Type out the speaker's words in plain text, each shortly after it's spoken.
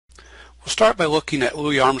We'll start by looking at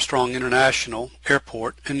Louis Armstrong International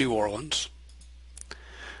Airport in New Orleans.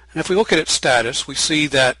 And if we look at its status, we see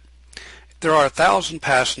that there are 1,000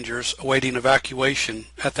 passengers awaiting evacuation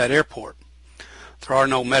at that airport. There are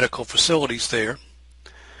no medical facilities there,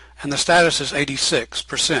 and the status is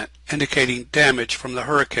 86%, indicating damage from the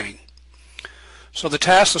hurricane. So the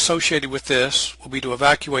tasks associated with this will be to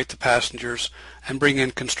evacuate the passengers and bring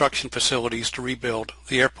in construction facilities to rebuild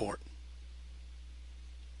the airport.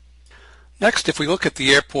 Next, if we look at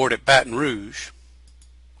the airport at Baton Rouge,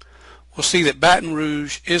 we'll see that Baton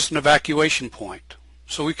Rouge is an evacuation point,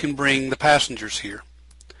 so we can bring the passengers here.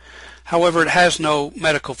 However, it has no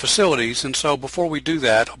medical facilities, and so before we do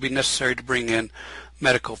that, it'll be necessary to bring in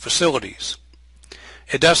medical facilities.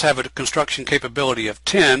 It does have a construction capability of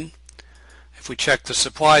 10. If we check the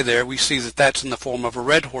supply there, we see that that's in the form of a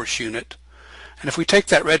Red Horse unit. And if we take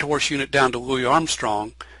that Red Horse unit down to Louis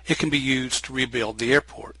Armstrong, it can be used to rebuild the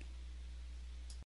airport.